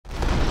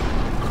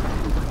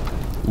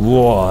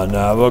1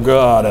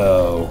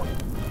 avocado,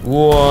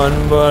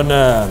 1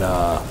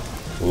 banana,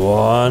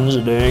 1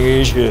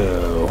 stinky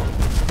shoe.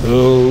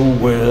 Who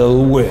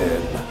will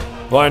win?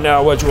 Find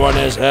out which one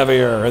is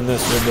heavier in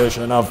this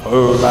edition of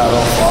Food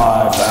Battle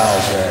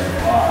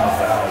 5000.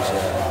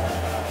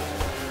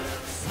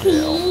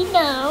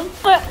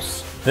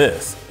 Keenumbers.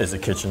 This is a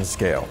kitchen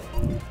scale.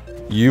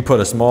 You put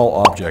a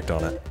small object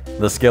on it.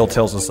 The scale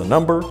tells us a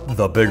number.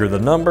 The bigger the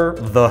number,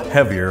 the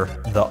heavier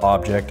the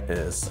object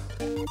is.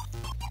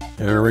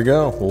 Here we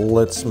go.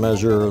 Let's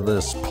measure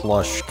this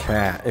plush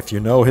cat. If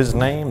you know his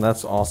name,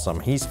 that's awesome.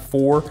 He's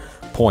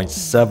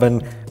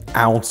 4.7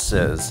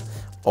 ounces,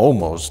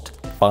 almost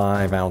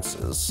 5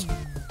 ounces.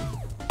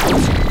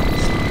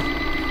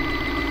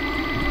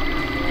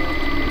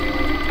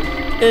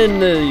 In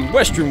the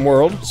Western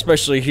world,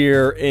 especially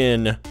here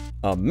in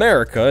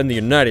America, in the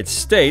United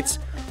States,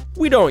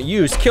 we don't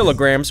use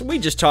kilograms, we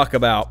just talk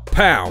about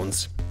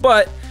pounds.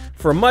 But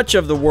for much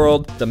of the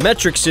world, the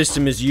metric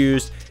system is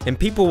used, and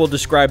people will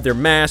describe their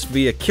mass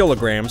via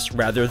kilograms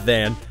rather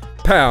than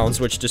pounds,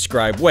 which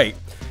describe weight.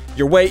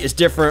 Your weight is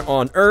different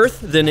on Earth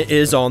than it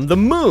is on the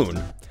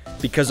moon.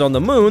 Because on the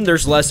moon,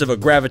 there's less of a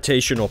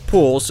gravitational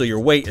pull, so your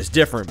weight is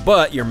different.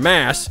 But your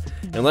mass,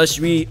 unless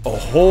you eat a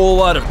whole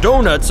lot of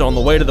donuts on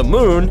the way to the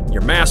moon,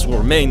 your mass will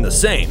remain the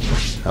same.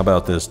 How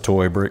about this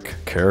toy brick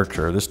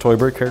character? This toy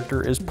brick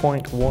character is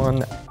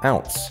 0.1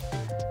 ounce.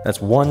 That's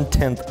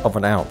 1/10 of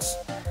an ounce.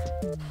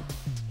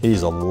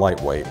 He's a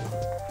lightweight.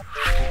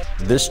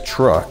 This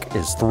truck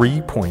is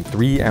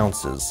 3.3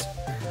 ounces.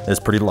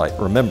 It's pretty light.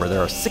 Remember, there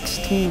are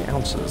 16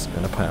 ounces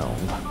in a pound.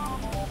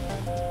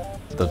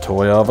 The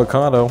toy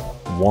avocado,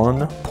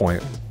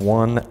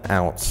 1.1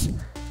 ounce.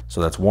 So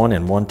that's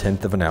 1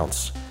 1/10 of an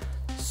ounce.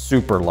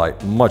 Super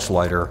light, much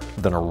lighter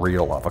than a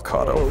real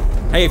avocado.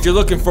 Hey, if you're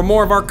looking for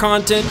more of our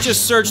content,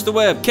 just search the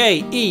web,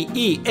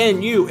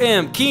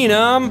 K-E-E-N-U-M,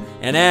 Keenum,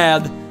 and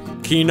add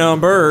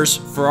Keenumbers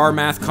for our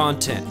math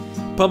content.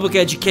 Public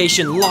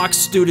education locks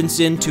students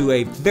into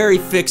a very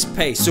fixed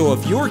pace, so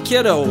if your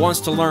kiddo wants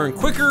to learn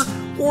quicker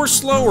or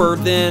slower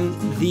than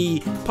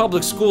the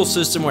public school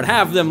system would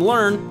have them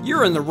learn,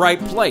 you're in the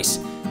right place.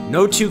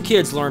 No two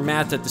kids learn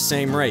math at the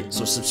same rate,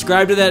 so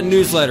subscribe to that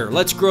newsletter.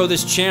 Let's grow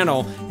this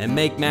channel and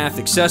make math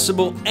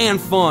accessible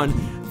and fun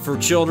for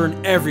children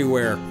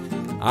everywhere.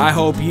 I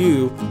hope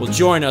you will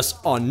join us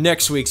on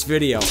next week's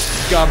video.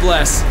 God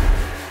bless.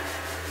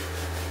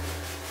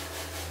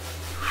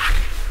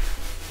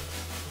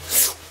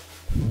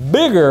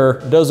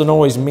 Bigger doesn't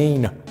always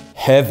mean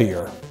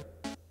heavier.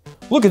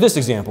 Look at this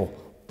example.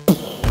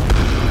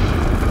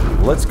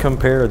 Let's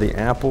compare the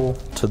apple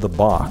to the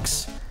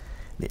box.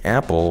 The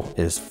apple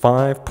is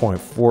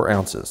 5.4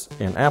 ounces,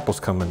 and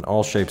apples come in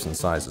all shapes and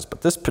sizes,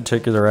 but this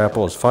particular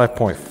apple is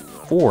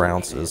 5.4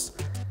 ounces.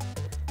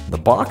 The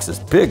box is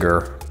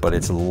bigger, but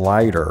it's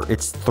lighter.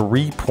 It's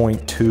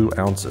 3.2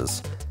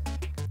 ounces.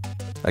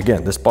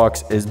 Again, this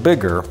box is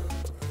bigger,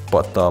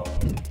 but the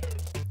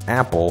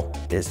apple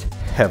is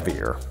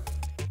heavier.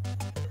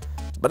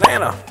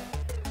 Banana.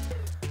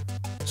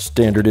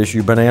 Standard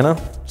issue banana,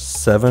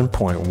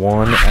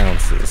 7.1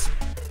 ounces.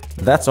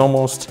 That's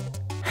almost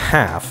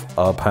half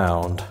a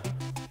pound.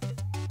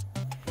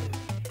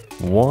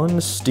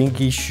 One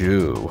stinky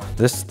shoe.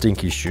 This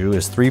stinky shoe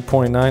is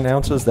 3.9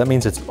 ounces. That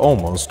means it's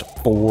almost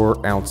 4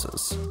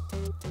 ounces.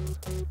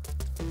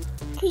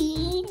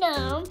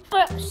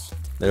 Keenumbers.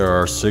 There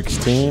are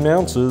 16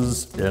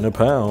 ounces in a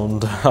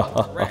pound.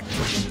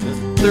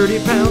 30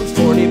 pounds,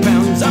 40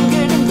 pounds, I'm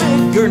getting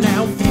bigger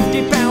now.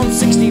 50 pounds,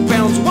 60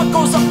 pounds, what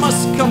goes up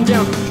must come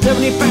down.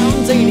 70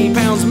 pounds, 80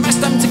 pounds, mass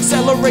times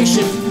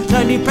acceleration.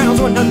 90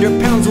 pounds,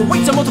 100 pounds,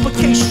 weights of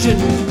multiplication.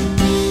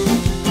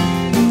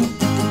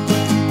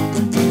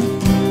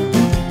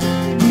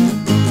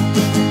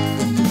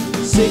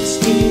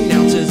 16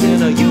 ounces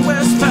in a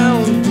US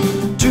pound.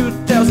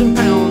 2,000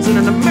 pounds in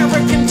an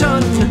American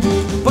ton.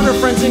 But our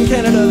friends in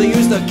Canada, they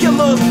use the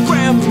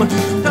kilogram.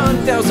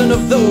 9,000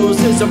 of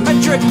those is a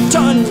metric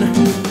ton.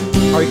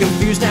 Are you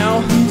confused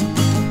now?